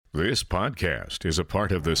This podcast is a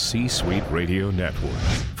part of the C-Suite Radio Network.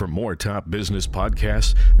 For more top business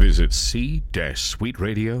podcasts, visit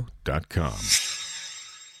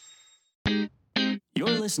c-suiteradio.com. You're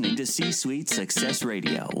listening to C-Suite Success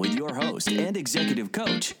Radio with your host and executive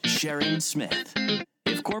coach, Sharon Smith.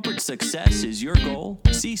 If corporate success is your goal,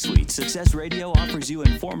 C-Suite Success Radio offers you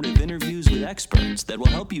informative interviews with experts that will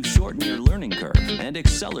help you shorten your learning curve and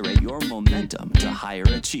accelerate your momentum to higher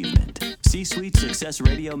achievement. C-Suite Success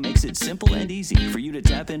Radio makes it simple and easy for you to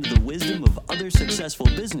tap into the wisdom of other successful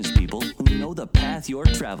business people who know the path you're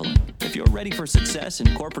traveling. If you're ready for success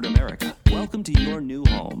in corporate America, welcome to your new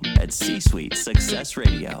home at C-Suite Success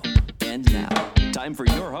Radio. And now, time for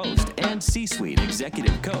your host and C-Suite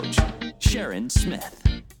executive coach, Sharon Smith.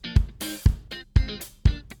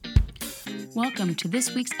 Welcome to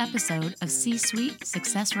this week's episode of C-Suite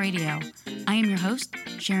Success Radio. I am your host,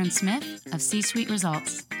 Sharon Smith of C-Suite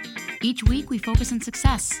Results. Each week we focus on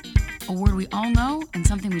success, a word we all know and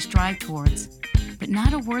something we strive towards, but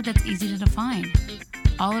not a word that's easy to define.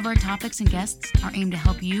 All of our topics and guests are aimed to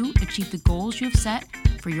help you achieve the goals you have set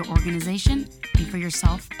for your organization and for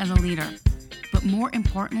yourself as a leader, but more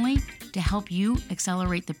importantly, to help you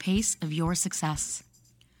accelerate the pace of your success.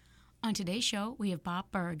 On today's show, we have Bob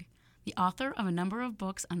Burg, the author of a number of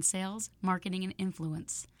books on sales, marketing, and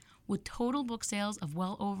influence, with total book sales of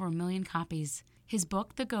well over 1 million copies. His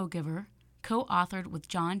book, The Go-Giver, co-authored with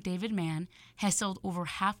John David Mann, has sold over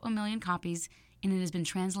 500,000 copies, and it has been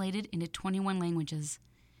translated into 21 languages.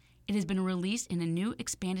 It has been released in a new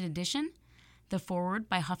expanded edition, The Forward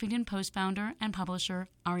by Huffington Post founder and publisher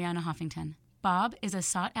Arianna Huffington. Bob is a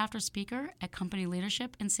sought-after speaker at company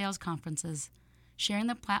leadership and sales conferences, sharing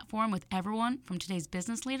the platform with everyone from today's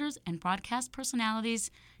business leaders and broadcast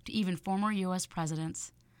personalities to even former U.S.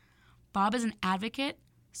 presidents. Bob is an advocate,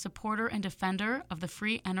 supporter, and defender of the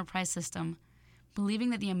free enterprise system,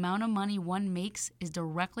 believing that the amount of money one makes is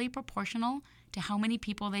directly proportional to how many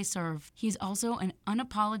people they serve. He is also an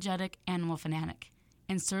unapologetic animal fanatic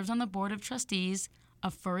and serves on the board of trustees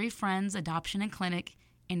of Furry Friends Adoption and Clinic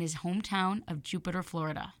in his hometown of Jupiter,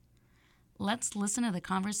 Florida. Let's listen to the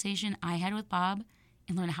conversation I had with Bob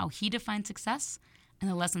and learn how he defines success and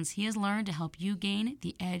the lessons he has learned to help you gain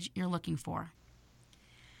the edge you're looking for.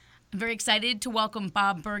 I'm very excited to welcome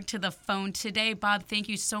Bob Burg to the phone today. Bob, thank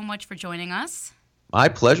you so much for joining us. My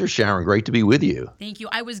pleasure, Sharon. Great to be with you. Thank you.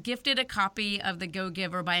 I was gifted a copy of The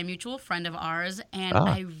Go-Giver by a mutual friend of ours, and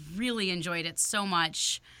I really enjoyed it so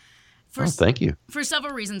much. Thank you. For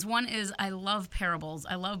several reasons. One is I love parables.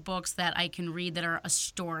 I love books that I can read that are a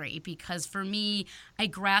story because for me, I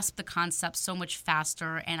grasp the concepts so much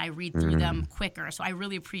faster and I read through them quicker. So I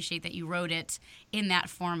really appreciate that you wrote it in that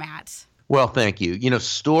format. Well, thank you. You know,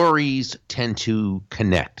 stories tend to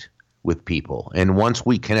connect with people. And once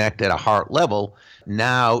we connect at a heart level,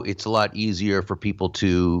 now it's a lot easier for people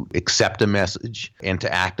to accept a message and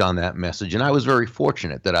to act on that message. And I was very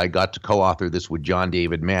fortunate that I got to co-author this with John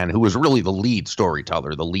David Mann, who was really the lead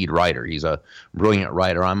storyteller, the lead writer. He's a brilliant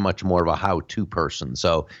writer. I'm much more of a how-to person.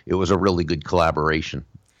 So it was a really good collaboration.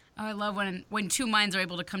 I love when two minds are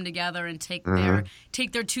able to come together and take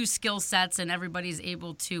their two skill sets and everybody's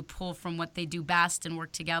able to pull from what they do best and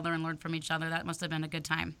work together and learn from each other. That must have been a good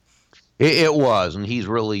time. It was, and he's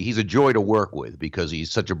a joy to work with because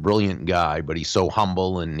he's such a brilliant guy, but he's so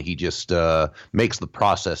humble and he just makes the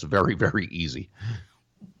process very, very easy.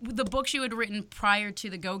 The books you had written prior to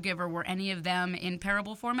The Go-Giver, were any of them in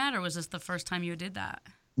parable format, or was this the first time you did that?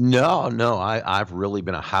 No, I've really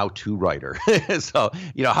been a how-to writer. So,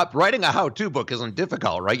 you know, writing a how-to book isn't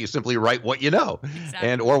difficult, right? You simply write what you know,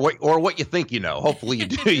 exactly. or what you think you know. Hopefully you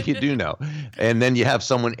do know. And then you have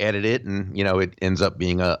someone edit it and, you know, it ends up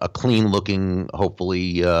being a clean-looking,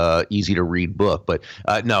 hopefully easy to read book. But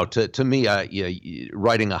no, to me,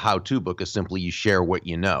 writing a how-to book is simply you share what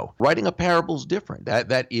you know. Writing a parable is different.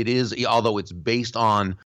 That it is, although it's based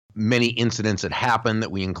on many incidents that happened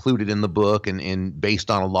that we included in the book and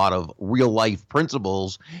based on a lot of real life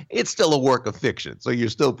principles, it's still a work of fiction. So you're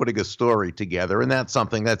still putting a story together. And that's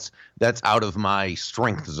something that's out of my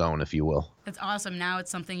strength zone, if you will. That's awesome. Now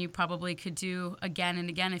it's something you probably could do again and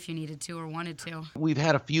again if you needed to or wanted to. We've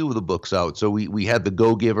had a few of the books out. So we had The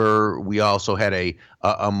Go-Giver. We also had a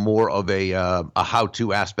more of a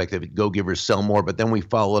how-to aspect of it, Go-Givers Sell More. But then we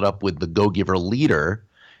followed up with The Go-Giver Leader.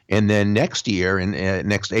 And then next year,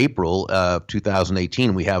 next April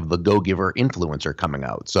 2018, we have The Go-Giver Influencer coming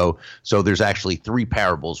out. So there's actually 3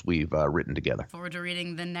 parables we've written together. Forward to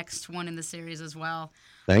reading the next one in the series as well.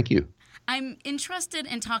 Thank you. I'm interested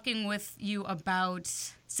in talking with you about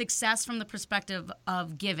success from the perspective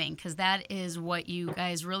of giving, because that is what you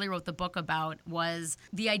guys really wrote the book about, was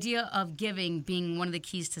the idea of giving being one of the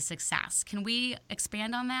keys to success. Can we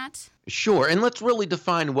expand on that? Sure. And let's really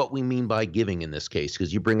define what we mean by giving in this case,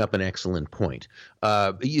 because you bring up an excellent point.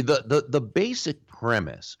 The basic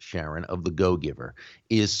premise, Sharon, of the Go Giver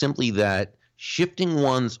is simply that shifting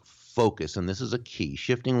one's focus, and this is a key,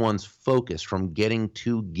 shifting one's focus from getting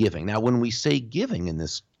to giving. Now, when we say giving in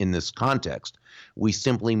this context, we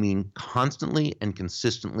simply mean constantly and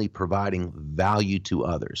consistently providing value to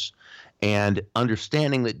others, and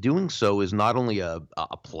understanding that doing so is not only a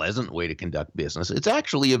pleasant way to conduct business, it's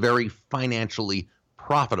actually a very financially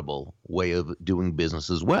profitable way of doing business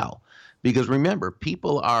as well. Because remember,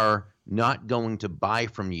 people are not going to buy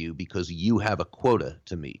from you because you have a quota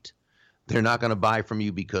to meet. They're not going to buy from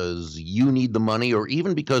you because you need the money, or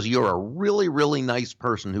even because you're a really, really nice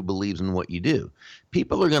person who believes in what you do.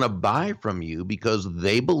 People are going to buy from you because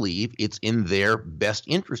they believe it's in their best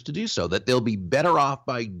interest to do so, that they'll be better off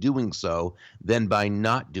by doing so than by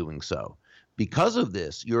not doing so. Because of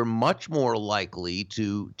this, you're much more likely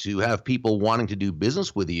to have people wanting to do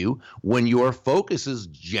business with you when your focus is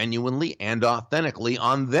genuinely and authentically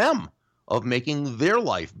on them, of making their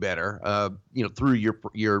life better, through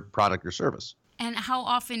your product or service. And how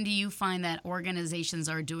often do you find that organizations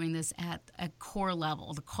are doing this at a core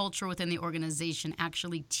level? The culture within the organization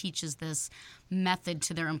actually teaches this method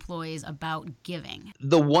to their employees about giving.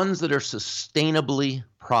 The ones that are sustainably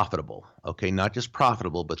profitable, okay, not just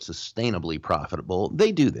profitable, but sustainably profitable,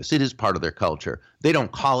 they do this. It is part of their culture. They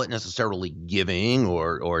don't call it necessarily giving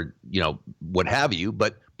or what have you,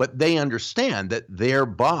 but they understand that their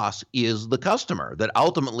boss is the customer, that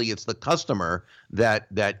ultimately it's the customer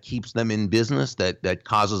that keeps them in business, that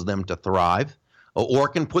causes them to thrive, or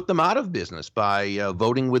can put them out of business by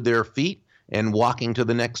voting with their feet and walking to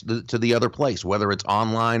the other place, whether it's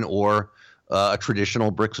online or a traditional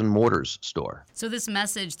bricks and mortars store. So this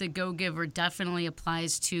message, the Go Giver, definitely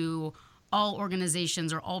applies to all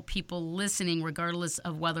organizations or all people listening, regardless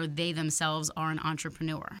of whether they themselves are an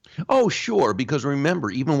entrepreneur. Oh, sure. Because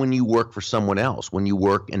remember, even when you work for someone else, when you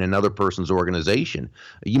work in another person's organization,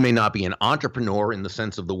 you may not be an entrepreneur in the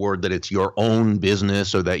sense of the word that it's your own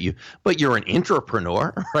business but you're an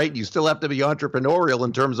intrapreneur, right? You still have to be entrepreneurial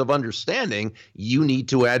in terms of understanding you need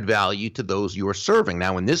to add value to those you are serving.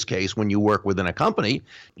 Now, in this case, when you work within a company,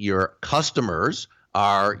 your customers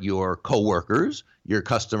are your coworkers, your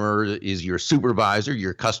customer is your supervisor,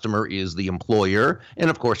 your customer is the employer, and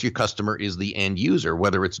of course your customer is the end user,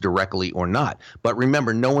 whether it's directly or not. But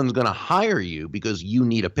remember, no one's going to hire you because you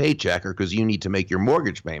need a paycheck or because you need to make your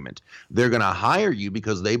mortgage payment. They're going to hire you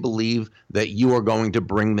because they believe that you are going to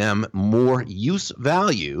bring them more use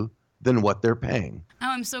value than what they're paying. Oh,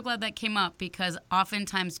 I'm so glad that came up, because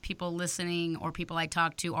oftentimes people listening or people I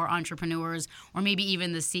talk to are entrepreneurs, or maybe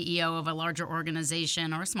even the CEO of a larger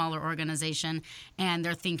organization or a smaller organization, and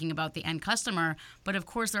they're thinking about the end customer. But of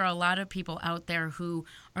course, there are a lot of people out there who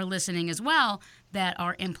are listening as well that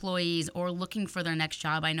are employees or looking for their next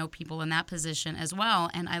job. I know people in that position as well,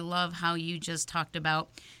 and I love how you just talked about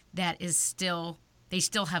that is still... They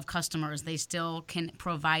still have customers. They still can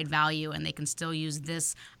provide value, and they can still use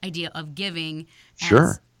this idea of giving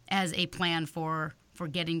as a plan for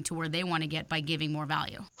getting to where they want to get by giving more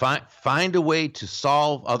value. Find a way to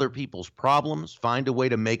solve other people's problems. Find a way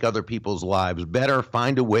to make other people's lives better.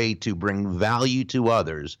 Find a way to bring value to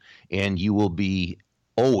others, and you will be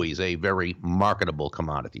always a very marketable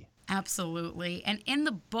commodity. Absolutely. And in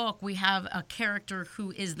the book, we have a character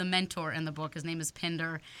who is the mentor in the book. His name is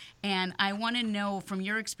Pinder. And I want to know, from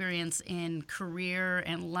your experience in career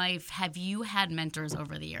and life, have you had mentors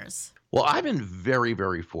over the years? Well, I've been very,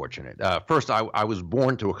 very fortunate. First, I was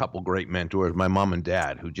born to a couple great mentors, my mom and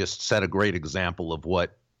dad, who just set a great example of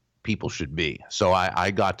what people should be. So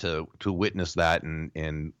I got to witness that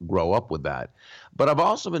and grow up with that. But I've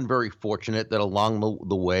also been very fortunate that along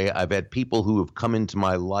the way, I've had people who have come into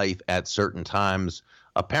my life at certain times,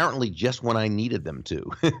 apparently just when I needed them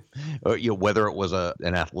to. Whether it was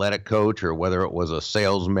an athletic coach, or whether it was a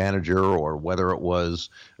sales manager, or whether it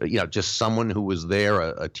was just someone who was there,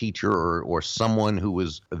 a teacher, or someone who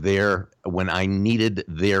was there when I needed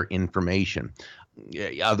their information.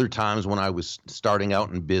 Other times when I was starting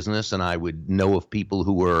out in business and I would know of people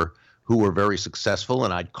who were very successful,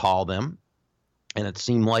 and I'd call them And it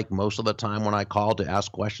seemed like most of the time when I called to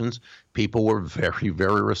ask questions, people were very,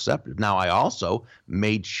 very receptive. Now, I also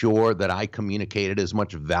made sure that I communicated as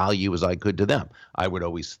much value as I could to them. I would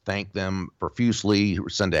always thank them profusely,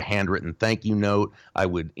 send a handwritten thank you note. I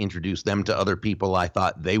would introduce them to other people I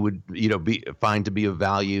thought they would, find to be of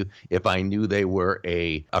value. If I knew they were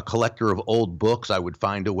a collector of old books, I would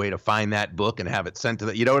find a way to find that book and have it sent to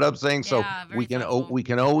them. You know what I'm saying? Yeah, so we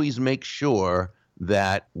can always make sure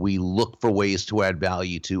that we look for ways to add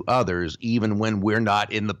value to others, even when we're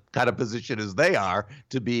not in the kind of position as they are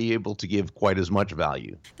to be able to give quite as much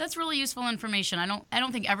value. That's really useful information. I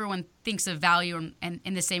don't think everyone thinks of value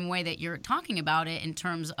in the same way that you're talking about it, in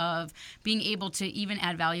terms of being able to even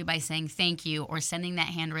add value by saying thank you or sending that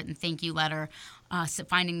handwritten thank you letter,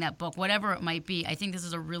 finding that book, whatever it might be. I think this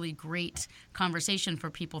is a really great conversation for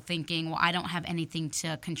people thinking, well, I don't have anything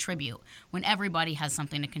to contribute, when everybody has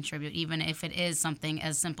something to contribute, even if it is something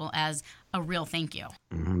as simple as a real thank you.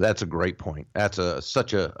 That's a great point. That's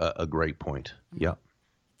such a great point. Yeah.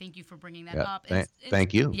 Thank you for bringing that up.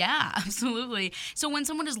 Thank you. Yeah, absolutely. So when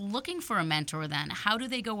someone is looking for a mentor, then how do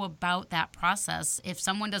they go about that process? If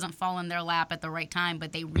someone doesn't fall in their lap at the right time,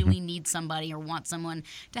 but they really need somebody or want someone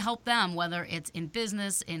to help them, whether it's in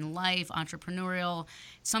business, in life, entrepreneurial,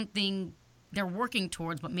 something they're working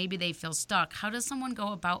towards, but maybe they feel stuck, how does someone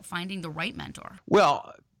go about finding the right mentor?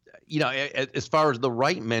 Well, as far as the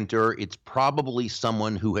right mentor, it's probably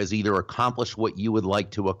someone who has either accomplished what you would like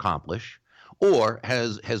to accomplish, or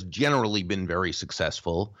has generally been very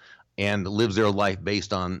successful and lives their life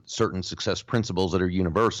based on certain success principles that are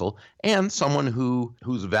universal, and someone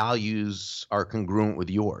whose values are congruent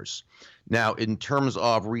with yours. Now, in terms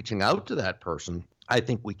of reaching out to that person, I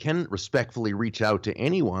think we can respectfully reach out to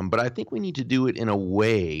anyone, but I think we need to do it in a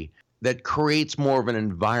way that creates more of an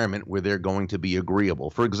environment where they're going to be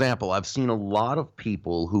agreeable. For example, I've seen a lot of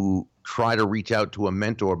people who try to reach out to a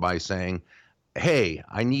mentor by saying, hey,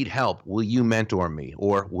 I need help. Will you mentor me?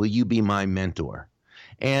 Or will you be my mentor?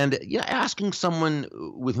 And asking someone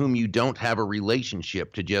with whom you don't have a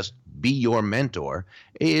relationship to just be your mentor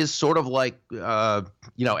is sort of like,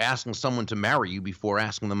 asking someone to marry you before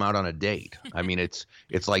asking them out on a date. I mean, it's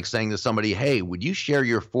like saying to somebody, hey, would you share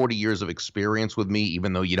your 40 years of experience with me,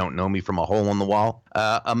 even though you don't know me from a hole in the wall?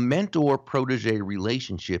 A mentor-protege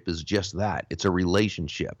relationship is just that. It's a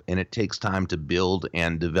relationship, and it takes time to build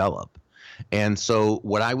and develop. And so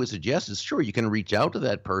what I would suggest is, sure, you can reach out to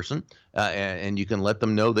that person and you can let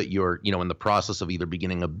them know that you're, in the process of either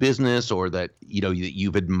beginning a business, or that,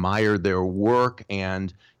 you've admired their work,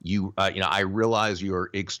 and I realize you're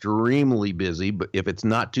extremely busy, but if it's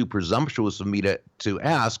not too presumptuous of me to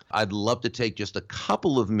ask, I'd love to take just a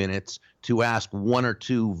couple of minutes to ask one or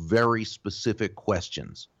two very specific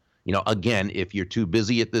questions. Again, if you're too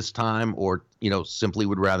busy at this time, or, simply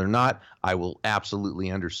would rather not, I will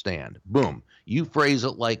absolutely understand. Boom. You phrase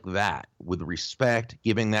it like that, with respect,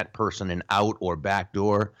 giving that person an out or back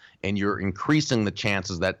door, and you're increasing the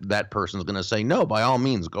chances that that person is going to say, no, by all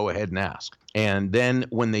means, go ahead and ask. And then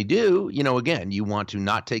when they do, again, you want to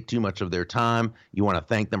not take too much of their time. You want to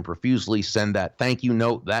thank them profusely, send that thank you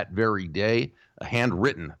note that very day. A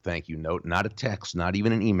handwritten thank you note, not a text, not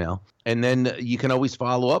even an email. And then you can always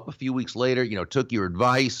follow up a few weeks later, took your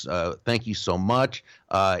advice. Thank you so much.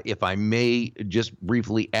 If I may just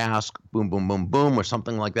briefly ask, boom, boom, boom, boom, or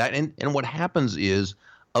something like that. And what happens is,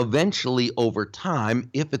 eventually over time,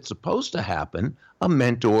 if it's supposed to happen, a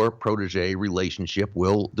mentor-protege relationship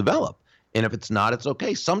will develop. And if it's not, it's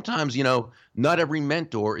okay. Sometimes, not every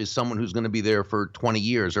mentor is someone who's going to be there for 20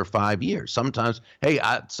 years or 5 years. Sometimes, hey,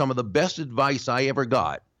 some of the best advice I ever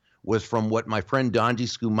got was from what my friend Donji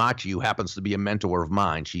Scumaci, who happens to be a mentor of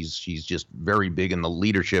mine. She's just very big in the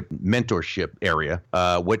leadership, mentorship area.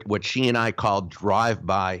 What she and I call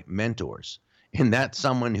drive-by mentors. And that's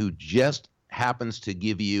someone who just happens to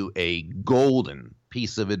give you a golden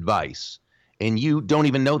piece of advice, and you don't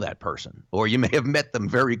even know that person, or you may have met them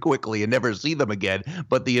very quickly and never see them again,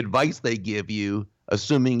 but the advice they give you,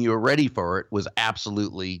 assuming you're ready for it, was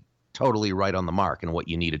absolutely, totally right on the mark and what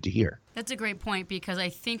you needed to hear. That's a great point, because I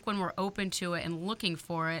think when we're open to it and looking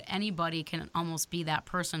for it, anybody can almost be that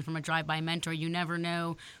person from a drive-by mentor. You never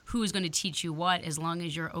know who's going to teach you what, as long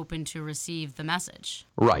as you're open to receive the message.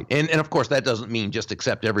 Right. And of course, that doesn't mean just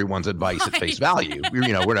accept everyone's advice at face value. We're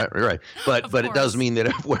not right. But it does mean that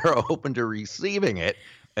if we're open to receiving it,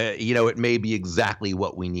 it may be exactly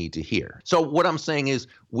what we need to hear. So what I'm saying is,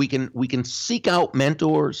 we can seek out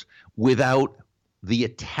mentors without the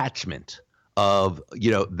attachment of,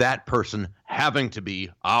 that person having to be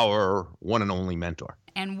our one and only mentor.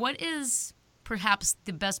 And what is perhaps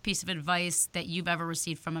the best piece of advice that you've ever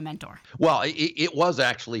received from a mentor? Well, it was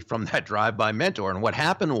actually from that drive-by mentor. And what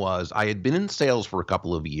happened was I had been in sales for a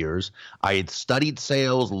couple of years. I had studied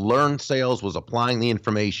sales, learned sales, was applying the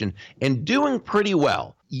information and doing pretty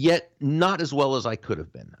well, yet not as well as I could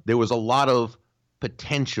have been. There was a lot of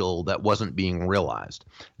potential that wasn't being realized.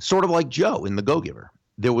 Sort of like Joe in The Go-Giver.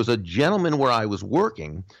 There was a gentleman where I was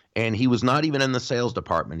working, and he was not even in the sales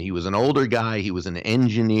department. He was an older guy. He was an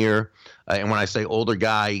engineer. And when I say older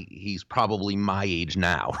guy, he's probably my age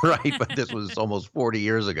now, right? But this was almost 40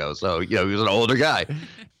 years ago. So, he was an older guy.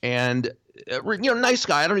 And, nice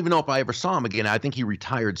guy. I don't even know if I ever saw him again. I think he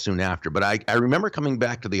retired soon after. But I remember coming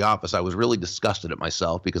back to the office. I was really disgusted at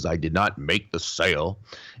myself because I did not make the sale.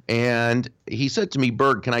 And he said to me,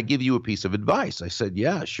 "Berg, can I give you a piece of advice?" I said,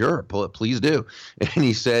 "Yeah, sure. Please do." And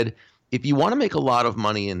he said, "If you want to make a lot of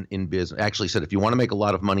money in business," actually said, "if you want to make a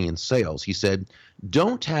lot of money in sales," he said,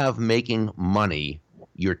 "don't have making money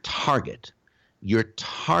your target. Your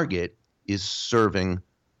target is serving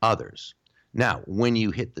others. Now, when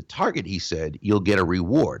you hit the target," he said, "you'll get a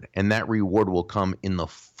reward, and that reward will come in the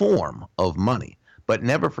form of money. But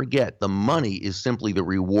never forget, the money is simply the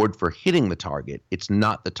reward for hitting the target. It's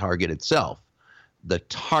not the target itself. The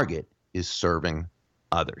target is serving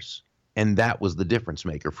others." And that was the difference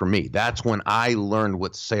maker for me. That's when I learned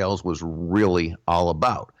what sales was really all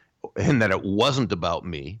about, and that it wasn't about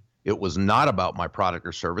me. It was not about my product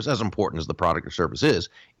or service, as important as the product or service is.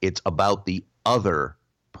 It's about the other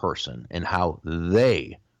person and how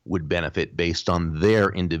they would benefit based on their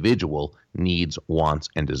individual needs, wants,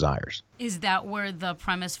 and desires. Is that where the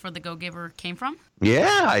premise for The Go-Giver came from?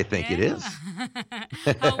 Yeah, I think it is.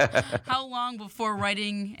 How long before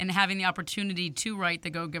writing and having the opportunity to write The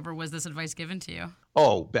Go-Giver was this advice given to you?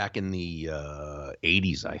 Oh, back in the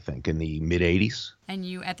 80s, I think, in the mid-80s. And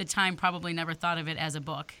you, at the time, probably never thought of it as a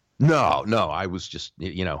book. No, I was just,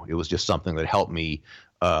 it was just something that helped me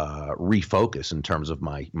refocus in terms of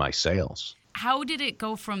my sales. How did it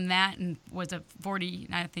go from that, and was it 40,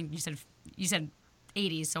 I think you said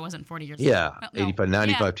 80s, so it wasn't 40 years ago. Yeah, well, no. 85,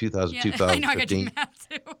 95, yeah. 2000, yeah. 2015. I know, I got your math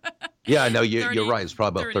too. Yeah, no, you're right. It's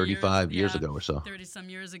probably about 35 years ago or so. 30-some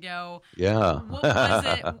years ago. Yeah. What was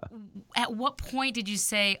it? At what point did you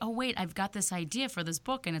say, "Oh, wait, I've got this idea for this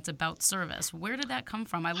book, and it's about service"? Where did that come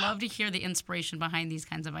from? I love to hear the inspiration behind these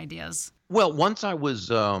kinds of ideas. Well, once I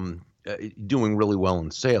was doing really well in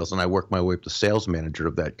sales, and I worked my way up to sales manager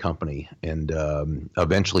of that company, and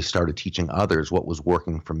eventually started teaching others what was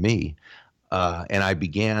working for me. And I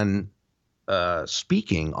began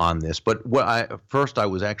speaking on this, but first I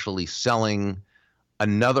was actually selling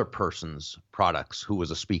another person's products who was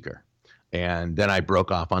a speaker. And then I broke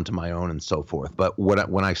off onto my own and so forth. But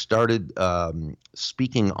when I started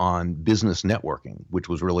speaking on business networking, which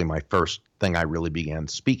was really my first thing I really began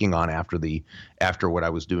speaking on after what I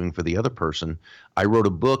was doing for the other person, I wrote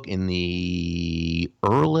a book in the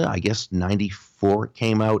early, I guess, 94 it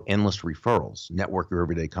came out, Endless Referrals, Network Your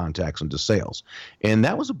Everyday Contacts into Sales. And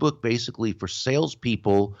that was a book basically for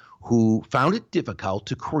salespeople who found it difficult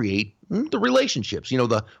to create the relationships,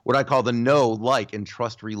 what I call the know, like, and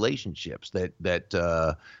trust relationships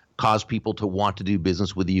that cause people to want to do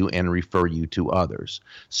business with you and refer you to others.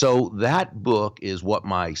 So that book is what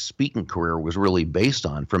my speaking career was really based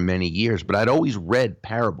on for many years. But I'd always read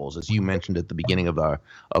parables, as you mentioned at the beginning of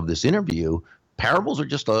this interview. Parables are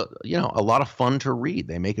just a lot of fun to read.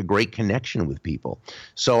 They make a great connection with people.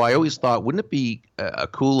 So I always thought, wouldn't it be a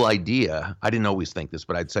cool idea? I didn't always think this,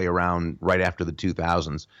 but I'd say around right after the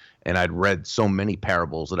 2000s, and I'd read so many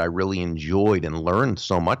parables that I really enjoyed and learned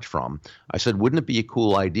so much from. I said, wouldn't it be a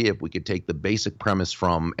cool idea if we could take the basic premise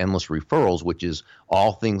from Endless Referrals, which is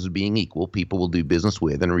all things being equal, people will do business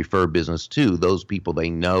with and refer business to those people they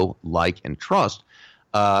know, like, and trust,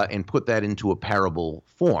 and put that into a parable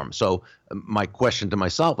form. So my question to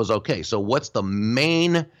myself was, okay, so what is the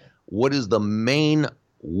main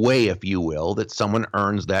way, if you will, that someone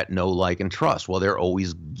earns that know, like, and trust? Well, they're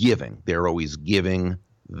always giving. They're always giving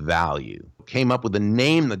value. Came up with the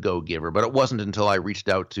name The Go-Giver, but it wasn't until I reached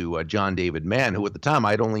out to John David Mann, who at the time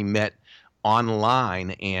I'd only met online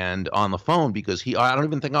and on the phone, because I don't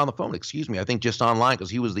even think on the phone, I think just online, because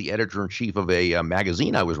he was the editor-in-chief of a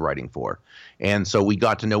magazine I was writing for. And so we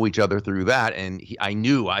got to know each other through that, and I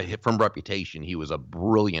knew from reputation he was a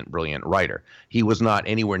brilliant writer. He was not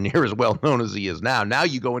anywhere near as well known as he is now. Now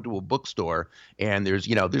you go into a bookstore and there's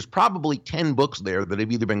probably 10 books there that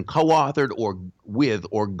have either been co-authored or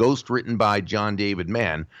ghostwritten by John David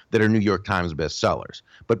Mann that are New York Times bestsellers.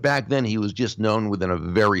 But back then he was just known within a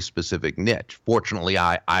very specific niche. niche. Fortunately,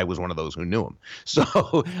 I was one of those who knew him.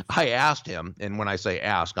 So I asked him, and when I say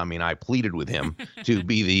ask, I mean I pleaded with him to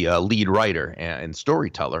be the lead writer and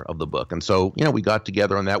storyteller of the book. And so, we got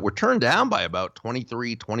together on that. We're turned down by about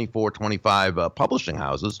 23, 24, 25 publishing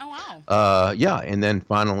houses. Oh, wow. Yeah, and then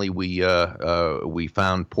finally we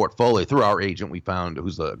found Portfolio through our agent.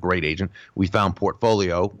 Who's a great agent. We found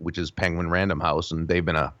Portfolio, which is Penguin Random House, and they've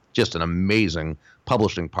been just an amazing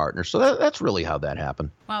publishing partner. So that's really how that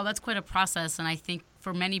happened. Wow, that's quite a process, and I think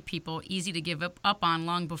for many people, easy to give up on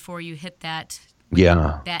long before you hit that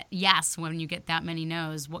yes when you get that many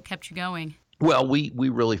no's. What kept you going? Well, we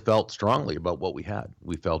really felt strongly about what we had.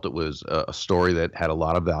 We felt it was a story that had a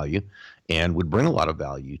lot of value and would bring a lot of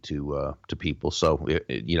value to people. So,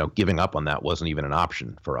 giving up on that wasn't even an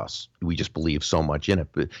option for us. We just believed so much in it.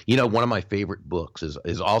 But, one of my favorite books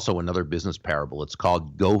is also another business parable. It's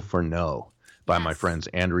called Go for No by my friends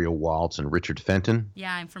Andrea Waltz and Richard Fenton.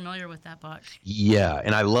 Yeah, I'm familiar with that book. Yeah,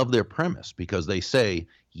 and I love their premise because they say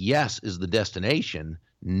yes is the destination,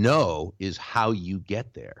 no is how you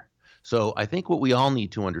get there. So I think what we all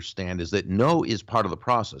need to understand is that no is part of the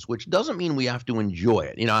process, which doesn't mean we have to enjoy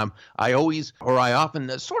it. I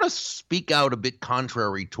often sort of speak out a bit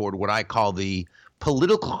contrary toward what I call the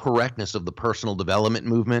political correctness of the personal development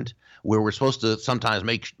movement, where we're supposed to sometimes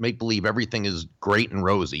make believe everything is great and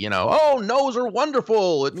rosy. Oh, no's are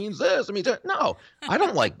wonderful. It means this. It means that. No, I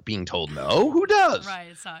don't like being told no. Who does? Right,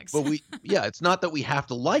 it sucks. But it's not that we have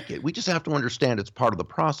to like it. We just have to understand it's part of the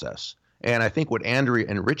process. And I think what Andrea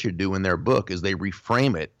and Richard do in their book is they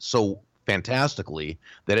reframe it so fantastically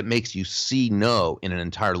that it makes you see no in an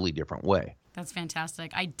entirely different way. That's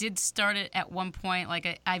fantastic. I did start it at one point,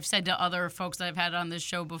 like I've said to other folks that I've had on this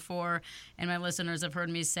show before, and my listeners have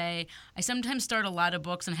heard me say, I sometimes start a lot of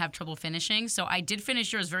books and have trouble finishing. So I did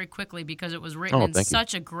finish yours very quickly because it was written in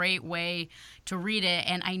such a great way to read it.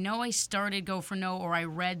 And I know I started Go for No, or I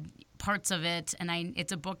read parts of it, and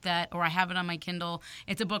it's a book or I have it on my Kindle.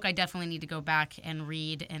 It's a book I definitely need to go back and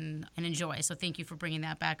read and enjoy. So thank you for bringing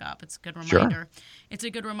that back up. It's a good reminder. Sure. It's a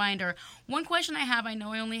good reminder. One question I have, I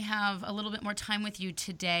know I only have a little bit more time with you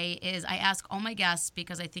today, is I ask all my guests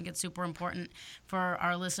because I think it's super important for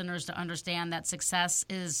our listeners to understand that success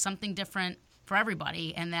is something different for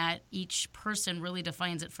everybody and that each person really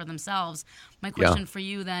defines it for themselves. My question for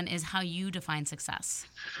you then is how you define success.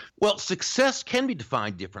 Well, success can be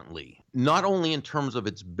defined differently, not only in terms of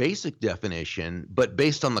its basic definition, but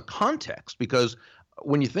based on the context. Because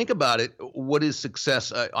when you think about it, what is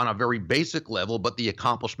success on a very basic level, but the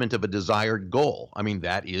accomplishment of a desired goal? I mean,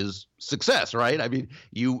 that is success, right? I mean,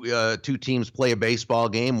 two teams play a baseball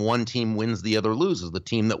game. One team wins, the other loses. The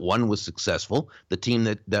team that won was successful. The team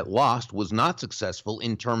that lost was not successful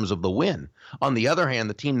in terms of the win. On the other hand,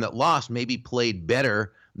 the team that lost maybe played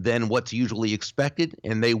better than what's usually expected,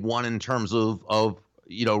 and they won in terms of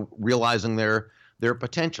realizing their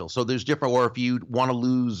potential. So there's different. Or if you want to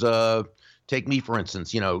lose, take me, for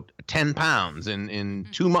instance, 10 pounds in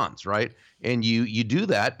 2 months, right? And you do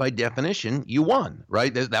that, by definition, you won,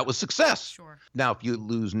 right? That was success. Sure. Now, if you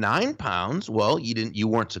lose 9 pounds, well, you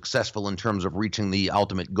weren't successful in terms of reaching the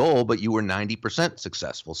ultimate goal, but you were 90%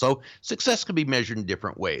 successful. So success can be measured in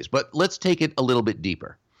different ways. But let's take it a little bit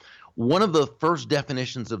deeper. One of the first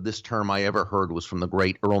definitions of this term I ever heard was from the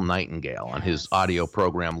great Earl Nightingale on his audio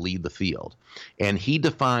program, Lead the Field. And he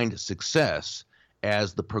defined success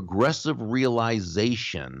as the progressive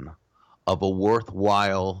realization of a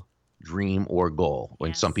worthwhile dream or goal,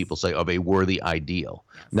 when some people say of a worthy ideal.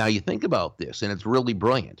 Yes. Now you think about this, and it's really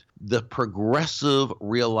brilliant. The progressive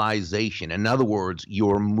realization, in other words,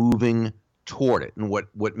 you're moving toward it. And what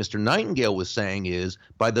Mr. Nightingale was saying is,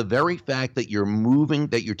 by the very fact that you're moving,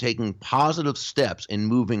 that you're taking positive steps in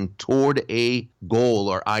moving toward a goal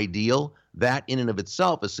or ideal, that in and of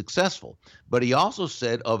itself is successful. But he also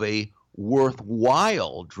said of a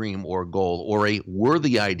worthwhile dream or goal or a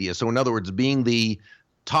worthy idea. So in other words, being the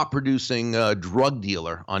top producing drug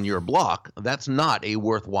dealer on your block, that's not a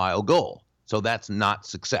worthwhile goal. So that's not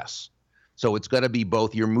success. So it's got to be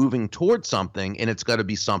both you're moving towards something and it's got to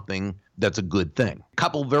be something that's a good thing.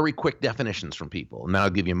 Couple very quick definitions from people, and then I'll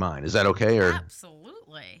give you mine. Is that okay? Or?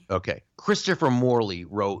 Absolutely. Okay. Christopher Morley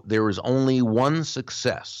wrote, "There is only one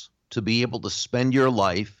success: to be able to spend your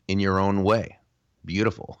life in your own way."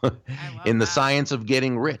 Beautiful. In The Science of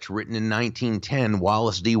Getting Rich, written in 1910,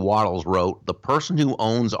 Wallace D. Wattles wrote, "The person who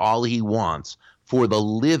owns all he wants for the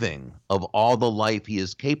living of all the life he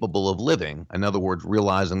is capable of living," in other words,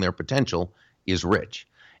 realizing their potential, "is rich."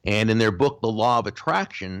 And in their book, The Law of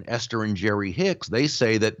Attraction, Esther and Jerry Hicks, they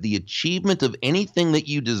say that the achievement of anything that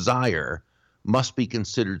you desire must be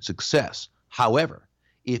considered success. However,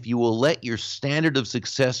 if you will let your standard of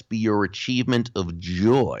success be your achievement of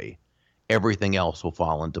joy, everything else will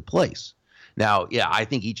fall into place. Now, yeah, I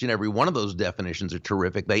think each and every one of those definitions are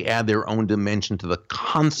terrific. They add their own dimension to the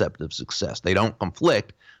concept of success. They don't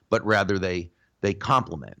conflict, but rather they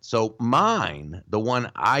complement. So mine, the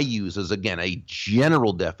one I use as, again, a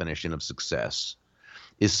general definition of success,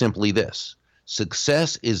 is simply this.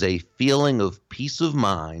 Success is a feeling of peace of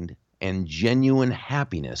mind and genuine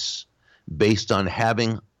happiness based on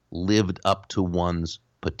having lived up to one's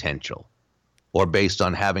potential, or based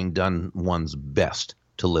on having done one's best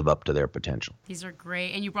to live up to their potential. These are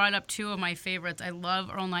great. And you brought up two of my favorites. I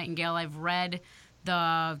love Earl Nightingale. I've read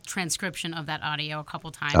the transcription of that audio a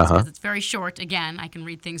couple times because it's very short. Again, I can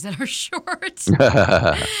read things that are short.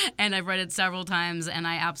 And I've read it several times, and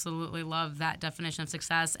I absolutely love that definition of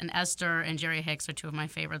success. And Esther and Jerry Hicks are two of my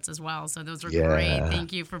favorites as well. So those are great.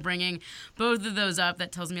 Thank you for bringing both of those up.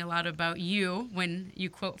 That tells me a lot about you when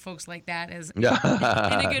you quote folks like that as in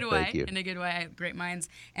a good way. In a good way. Great minds.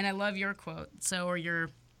 And I love your quote. So, or your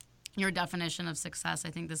definition of success.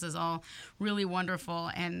 I think this is all really wonderful,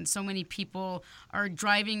 and so many people are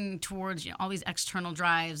driving towards all these external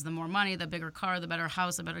drives, the more money, the bigger car, the better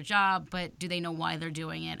house, the better job, but do they know why they're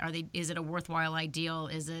doing it? Is it a worthwhile ideal?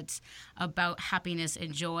 Is it about happiness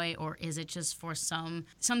and joy, or is it just for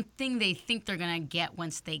something they think they're going to get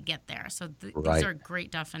once they get there? So these are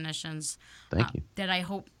great definitions. Thank you. That I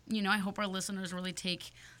hope our listeners really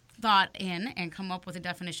take thought in and come up with a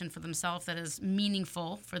definition for themselves that is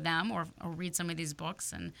meaningful for them, or read some of these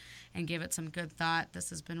books and give it some good thought. This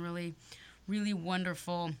has been really, really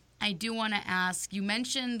wonderful. I do want to ask, you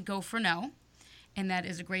mentioned Go for No, and that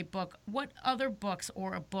is a great book. What other books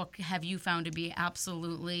or a book have you found to be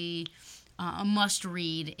absolutely a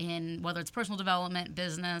must-read in, whether it's personal development,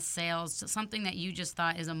 business, sales, something that you just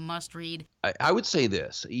thought is a must-read? I would say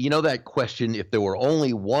this. You know that question, if there were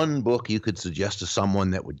only one book you could suggest to someone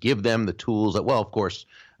that would give them the tools that, well, of course,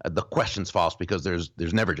 the question's false because there's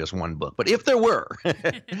never just one book. But if there were,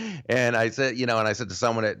 and I said to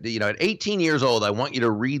someone at 18 years old, I want you to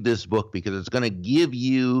read this book because it's going to give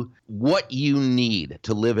you what you need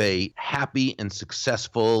to live a happy and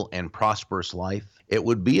successful and prosperous life. It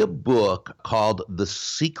would be a book called The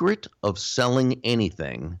Secret of Selling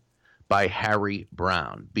Anything by Harry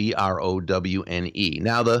Browne, Browne.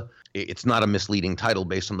 Now, it's not a misleading title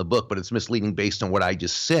based on the book, but it's misleading based on what I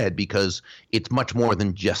just said because it's much more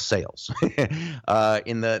than just sales.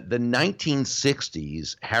 In the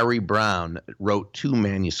 1960s, Harry Browne wrote two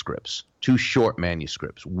short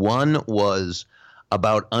manuscripts. One was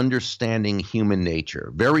about understanding human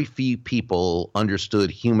nature. Very few people understood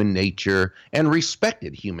human nature and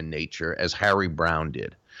respected human nature as Harry Browne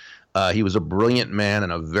did. He was a brilliant man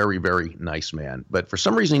and a very, very nice man. But for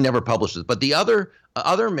some reason, he never published it. But the other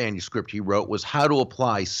manuscript he wrote was how to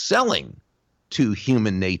apply selling to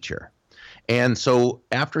human nature. And so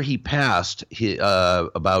after he passed,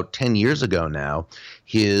 about 10 years ago now,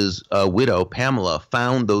 his widow, Pamela,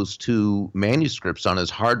 found those two manuscripts on his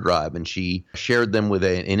hard drive, and she shared them with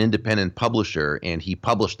an independent publisher, and he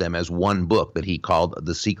published them as one book that he called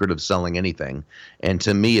The Secret of Selling Anything. And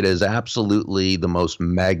to me, it is absolutely the most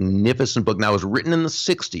magnificent book. Now, it was written in the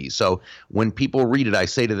 60s, so when people read it, I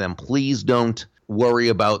say to them, please don't worry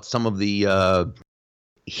about some of the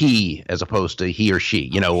he as opposed to he or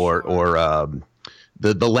she, or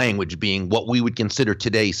the language being what we would consider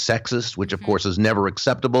today sexist, which of course is never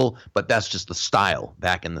acceptable, but that's just the style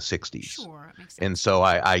back in the 60s. Sure, makes sense. And so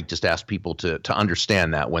I just ask people to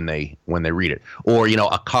understand that when they read it. Or,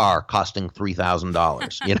 a car costing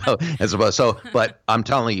 $3,000, as opposed. So, but I'm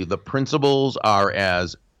telling you, the principles are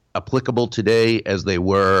as applicable today as they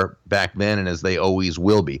were back then and as they always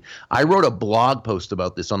will be. I wrote a blog post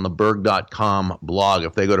about this on the Berg.com blog.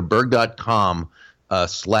 If they go to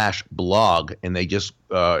Berg.com/blog and they just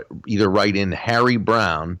either write in Harry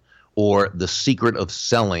Browne or The Secret of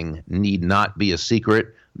Selling Need Not Be a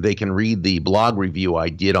Secret, they can read the blog review I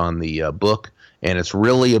did on the book. And it's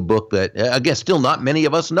really a book that, I guess, still not many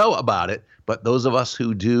of us know about it. But those of us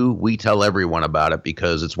who do, we tell everyone about it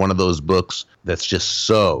because it's one of those books that's just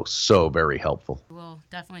so, so very helpful. We'll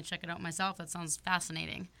definitely check it out myself. That sounds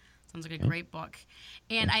fascinating. Sounds like a great book.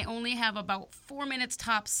 And I only have about 4 minutes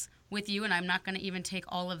tops with you, and I'm not going to even take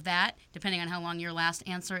all of that, depending on how long your last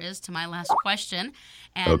answer is to my last question.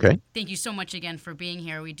 And Thank you so much again for being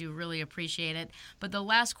here. We do really appreciate it. But the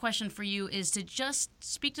last question for you is to just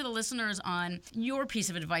speak to the listeners on your piece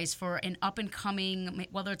of advice for an up-and-coming,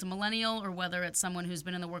 whether it's a millennial or whether it's someone who's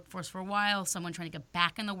been in the workforce for a while, someone trying to get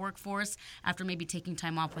back in the workforce after maybe taking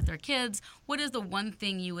time off with their kids. What is the one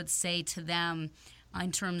thing you would say to them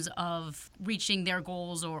in terms of reaching their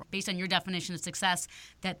goals, or based on your definition of success,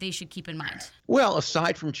 that they should keep in mind? Well,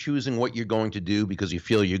 aside from choosing what you're going to do because you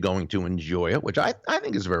feel you're going to enjoy it, which I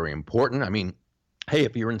think is very important. I mean, hey,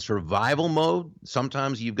 if you're in survival mode,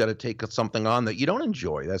 sometimes you've got to take something on that you don't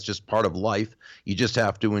enjoy. That's just part of life. You just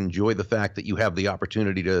have to enjoy the fact that you have the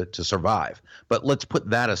opportunity to survive. But let's put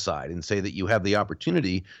that aside and say that you have the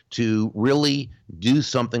opportunity to really do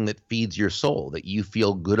something that feeds your soul, that you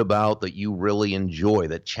feel good about, that you really enjoy,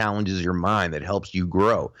 that challenges your mind, that helps you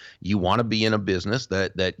grow. You want to be in a business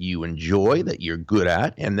that you enjoy, that you're good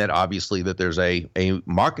at, and that obviously that there's a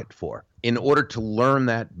market for. In order to learn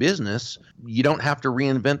that business, you don't have to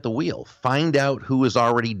reinvent the wheel. Find out who has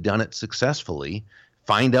already done it successfully.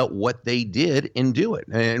 Find out what they did and do it.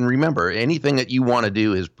 And remember, anything that you want to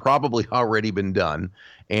do has probably already been done,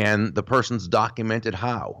 and the person's documented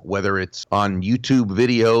how, whether it's on YouTube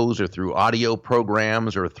videos or through audio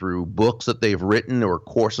programs or through books that they've written or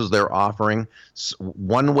courses they're offering.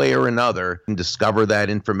 One way or another, and discover that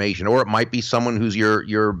information. Or it might be someone who's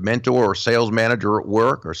your mentor or sales manager at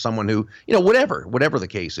work, or someone who, whatever the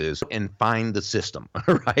case is, and find the system,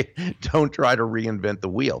 right? Don't try to reinvent the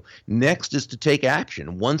wheel. Next is to take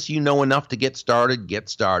action. Once you know enough to get started, get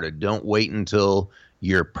started. Don't wait until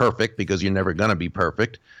you're perfect, because you're never going to be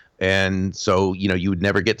perfect. And so, you would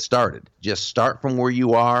never get started. Just start from where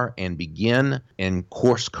you are and begin and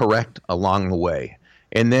course correct along the way.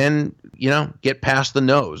 And then, get past the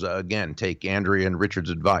no's. Again, take Andrea and Richard's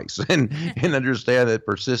advice and understand that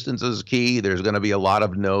persistence is key. There's going to be a lot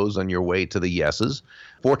of no's on your way to the yeses.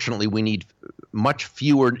 Fortunately, we need much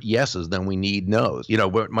fewer yeses than we need no's.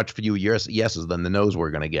 Much fewer yeses than the no's we're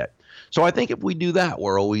going to get. So I think if we do that,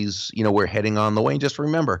 we're always, we're heading on the way. And just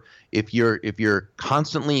remember, if you're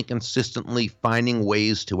constantly and consistently finding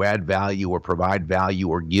ways to add value or provide value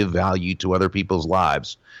or give value to other people's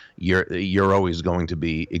lives, you're always going to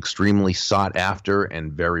be extremely sought after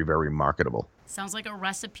and very, very marketable. Sounds like a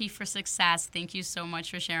recipe for success. Thank you so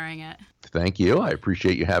much for sharing it. Thank you. I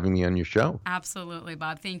appreciate you having me on your show. Absolutely,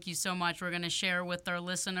 Bob. Thank you so much. We're going to share with our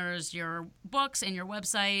listeners your books and your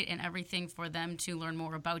website and everything for them to learn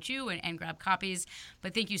more about you and grab copies.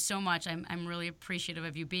 But thank you so much. I'm really appreciative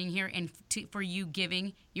of you being here and for you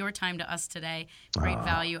giving your time to us today. Great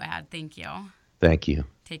value add. Thank you. Thank you.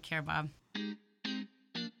 Take care, Bob.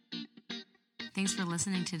 Thanks for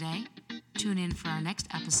listening today. Tune in for our next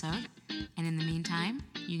episode. And in the meantime,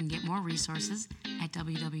 you can get more resources at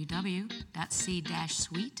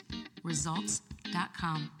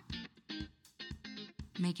www.c-suiteresults.com.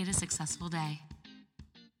 Make it a successful day.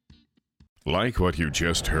 Like what you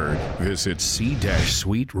just heard? Visit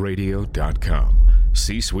c-suiteradio.com.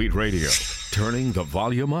 C-Suite Radio, turning the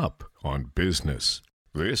volume up on business.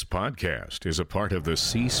 This podcast is a part of the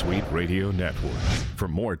C-Suite Radio Network. For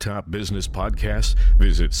more top business podcasts,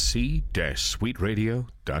 visit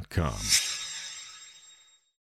c-suiteradio.com.